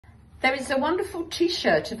There is a wonderful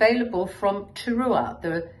t-shirt available from Teruah,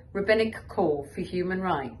 the Rabbinic Call for Human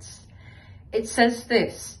Rights. It says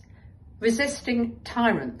this: resisting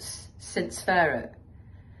tyrants since Pharaoh.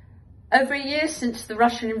 Over a year since the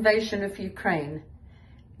Russian invasion of Ukraine,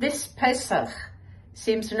 this Pesach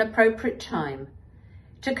seems an appropriate time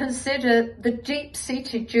to consider the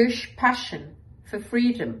deep-seated Jewish passion for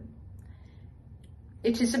freedom.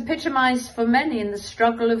 It is epitomized for many in the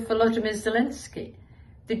struggle of Volodymyr Zelensky,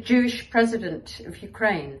 the Jewish president of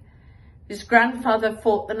Ukraine, whose grandfather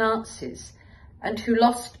fought the Nazis and who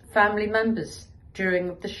lost family members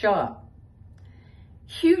during the Shoah.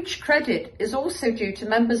 Huge credit is also due to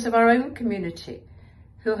members of our own community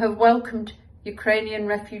who have welcomed Ukrainian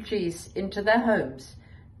refugees into their homes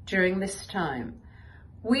during this time.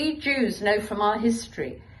 We Jews know from our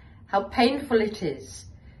history how painful it is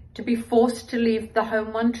to be forced to leave the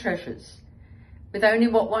home one treasures with only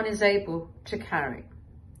what one is able to carry.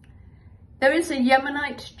 There is a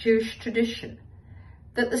Yemenite Jewish tradition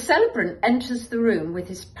that the celebrant enters the room with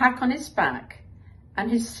his pack on his back and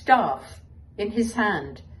his staff in his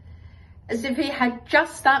hand, as if he had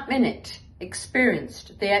just that minute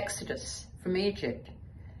experienced the exodus from Egypt.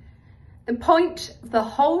 The point of the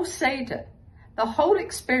whole Seder, the whole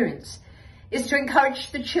experience, is to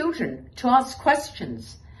encourage the children to ask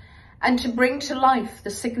questions and to bring to life the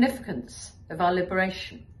significance of our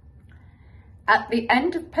liberation. At the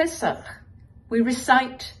end of Pesach, we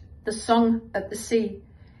recite the Song of the Sea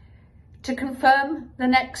to confirm the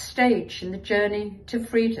next stage in the journey to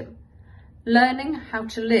freedom, learning how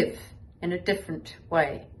to live in a different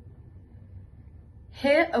way.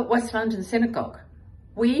 Here at West London Synagogue,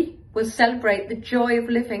 we will celebrate the joy of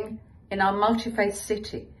living in our multi-faith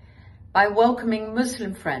city by welcoming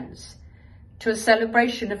Muslim friends to a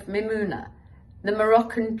celebration of Mimuna, the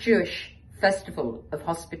Moroccan Jewish festival of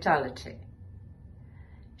hospitality.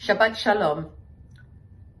 Shabbat Shalom,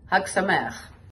 Hag Sameach.